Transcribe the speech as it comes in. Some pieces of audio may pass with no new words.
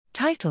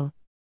Title: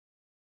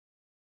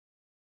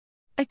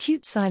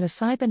 Acute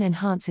psilocybin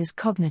enhances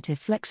cognitive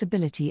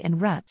flexibility in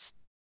rats.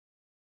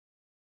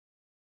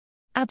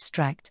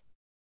 Abstract: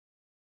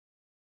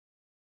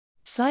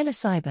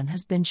 Psilocybin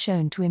has been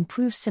shown to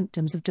improve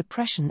symptoms of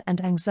depression and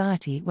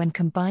anxiety when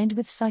combined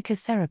with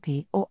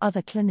psychotherapy or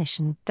other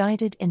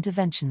clinician-guided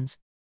interventions.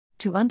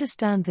 To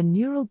understand the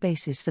neural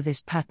basis for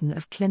this pattern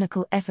of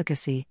clinical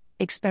efficacy,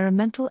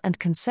 experimental and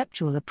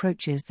conceptual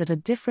approaches that are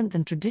different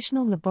than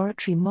traditional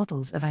laboratory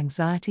models of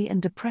anxiety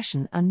and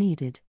depression are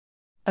needed.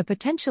 A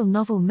potential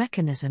novel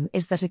mechanism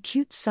is that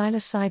acute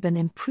psilocybin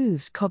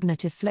improves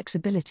cognitive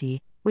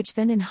flexibility, which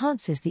then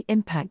enhances the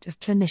impact of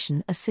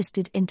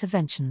clinician-assisted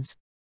interventions.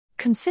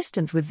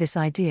 Consistent with this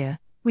idea,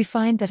 we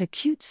find that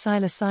acute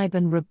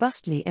psilocybin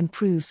robustly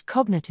improves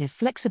cognitive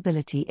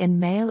flexibility in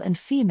male and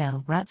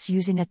female rats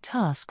using a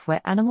task where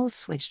animals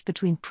switched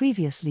between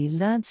previously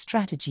learned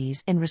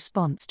strategies in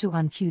response to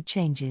uncued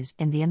changes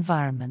in the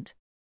environment.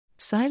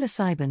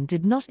 Psilocybin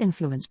did not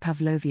influence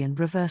Pavlovian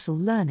reversal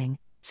learning,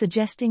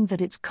 suggesting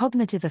that its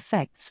cognitive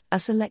effects are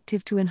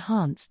selective to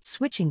enhanced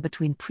switching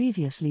between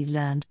previously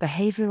learned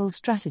behavioral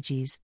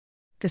strategies.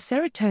 The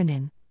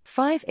serotonin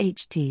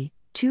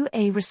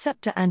 5-HT2A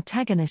receptor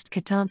antagonist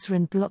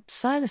ketanserin blocked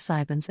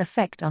psilocybin's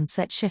effect on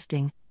set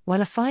shifting,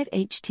 while a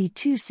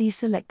 5-HT2C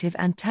selective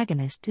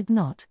antagonist did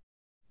not.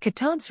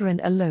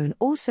 Ketanserin alone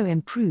also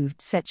improved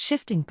set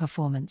shifting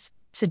performance,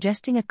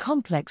 suggesting a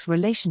complex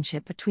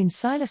relationship between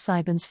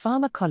psilocybin's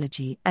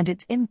pharmacology and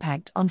its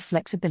impact on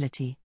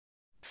flexibility.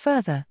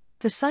 Further,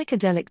 the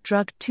psychedelic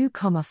drug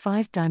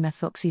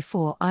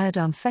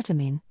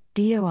 2,5-dimethoxy-4-iodinamphetamine,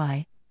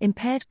 DOI,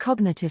 impaired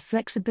cognitive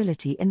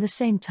flexibility in the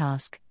same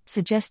task,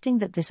 suggesting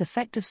that this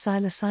effect of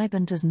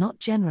psilocybin does not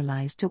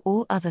generalize to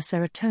all other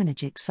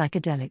serotonergic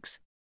psychedelics.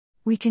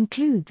 We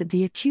conclude that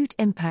the acute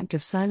impact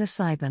of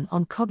psilocybin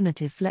on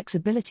cognitive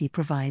flexibility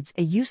provides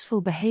a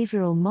useful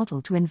behavioral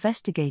model to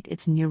investigate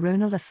its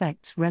neuronal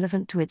effects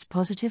relevant to its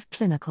positive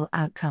clinical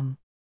outcome.